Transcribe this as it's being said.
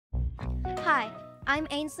Hi, I'm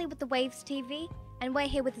Ainsley with the Waves TV, and we're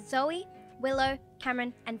here with Zoe, Willow,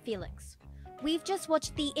 Cameron, and Felix. We've just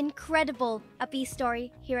watched the incredible A Bee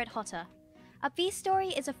Story here at HOTA. A Bee Story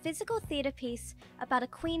is a physical theatre piece about a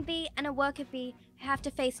queen bee and a worker bee who have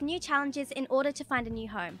to face new challenges in order to find a new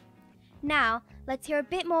home. Now, let's hear a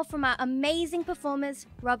bit more from our amazing performers,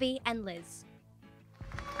 Robbie and Liz.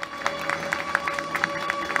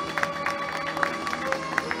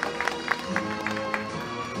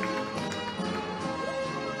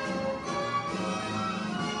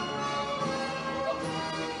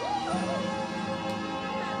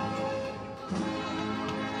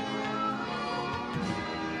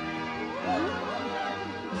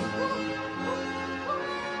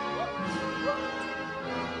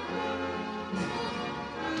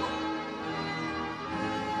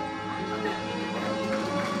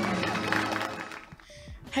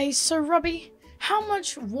 Hey, so Robbie, how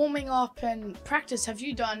much warming up and practice have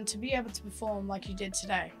you done to be able to perform like you did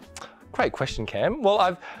today? Great question, Cam.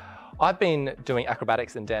 Well, I've been doing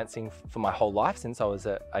acrobatics and dancing for my whole life since I was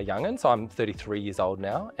a young'un. So I'm 33 years old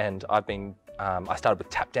now, and I've been. I started with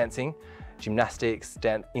tap dancing, gymnastics,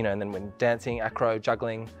 and then went dancing, acro,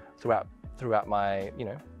 juggling throughout my,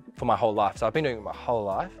 for my whole life. So I've been doing it my whole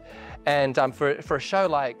life. And for a show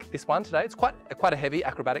like this one today, it's quite a heavy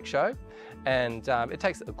acrobatic show, and it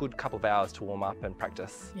takes a good couple of hours to warm up and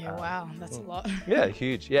practice. Yeah, wow, that's a lot. Yeah,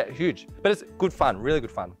 huge. Yeah, huge. But it's good fun, really good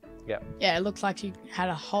fun. Yeah. Yeah, it looks like you had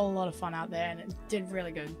a whole lot of fun out there, and it did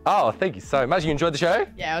really good. Oh, thank you so much. You enjoyed the show?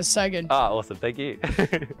 Yeah, it was so good. Oh, awesome. Thank you.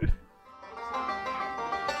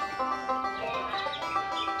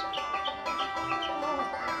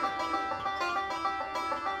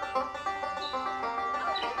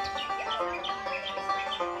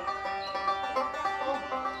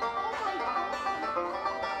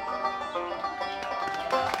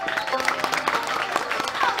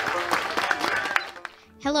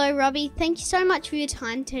 Hello Robbie, thank you so much for your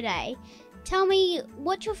time today. Tell me,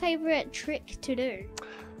 what's your favourite trick to do?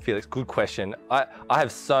 Felix, good question. I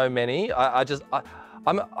have so many.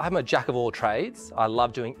 I'm a jack of all trades. I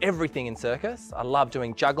love doing everything in circus. I love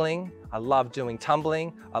doing juggling. I love doing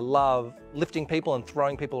tumbling. I love lifting people and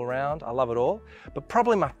throwing people around. I love it all. But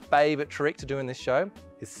probably my favourite trick to do in this show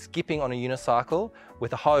is skipping on a unicycle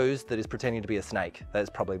with a hose that is pretending to be a snake. That is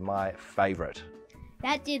probably my favourite.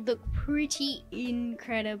 That did look pretty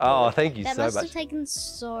incredible. Oh, thank you so much. That must have taken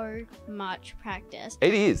so much practice.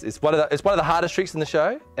 It is. It's one of the hardest tricks in the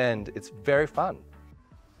show, and it's very fun.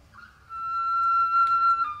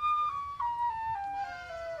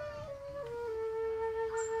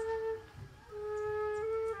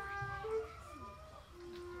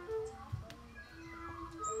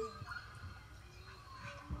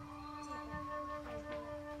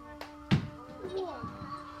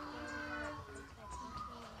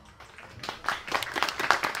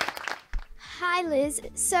 Hi Liz,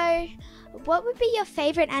 so what would be your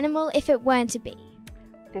favourite animal if it weren't a bee?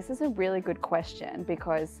 This is a really good question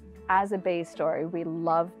because as a bee story, we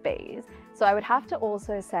love bees. So I would have to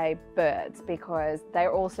also say birds because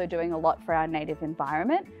they're also doing a lot for our native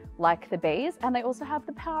environment, like the bees, and they also have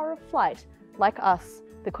the power of flight, like us,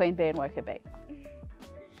 the queen bee and worker bee.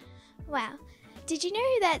 Wow, did you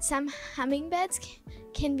know that some hummingbirds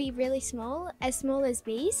can be really small as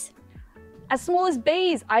bees? As small as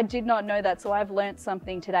bees, I did not know that, so I've learnt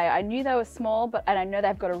something today. I knew they were small, and I know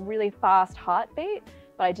they've got a really fast heartbeat,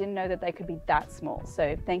 but I didn't know that they could be that small.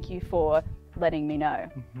 So thank you for letting me know.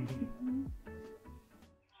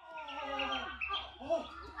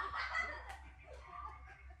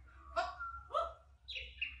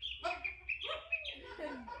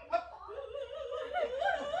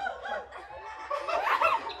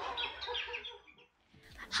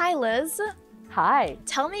 Hi Liz. Hi.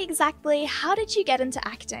 Tell me exactly, how did you get into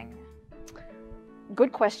acting?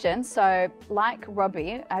 Good question. So like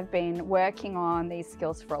Robbie, I've been working on these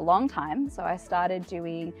skills for a long time. So I started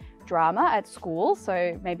doing drama at school.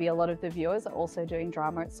 So maybe a lot of the viewers are also doing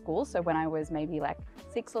drama at school. So when I was maybe like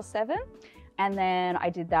 6 or 7. And then I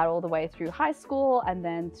did that all the way through high school and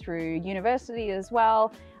then through university as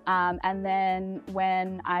well. And then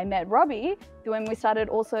when I met Robbie, when we started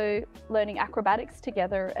also learning acrobatics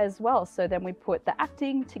together as well. So then we put the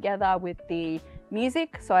acting together with the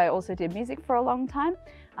music. So I also did music for a long time.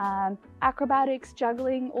 Acrobatics,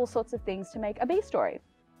 juggling, all sorts of things to make a bee story.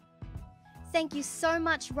 Thank you so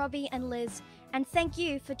much, Robbie and Liz, and thank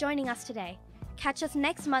you for joining us today. Catch us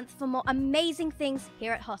next month for more amazing things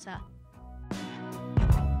here at HOTA.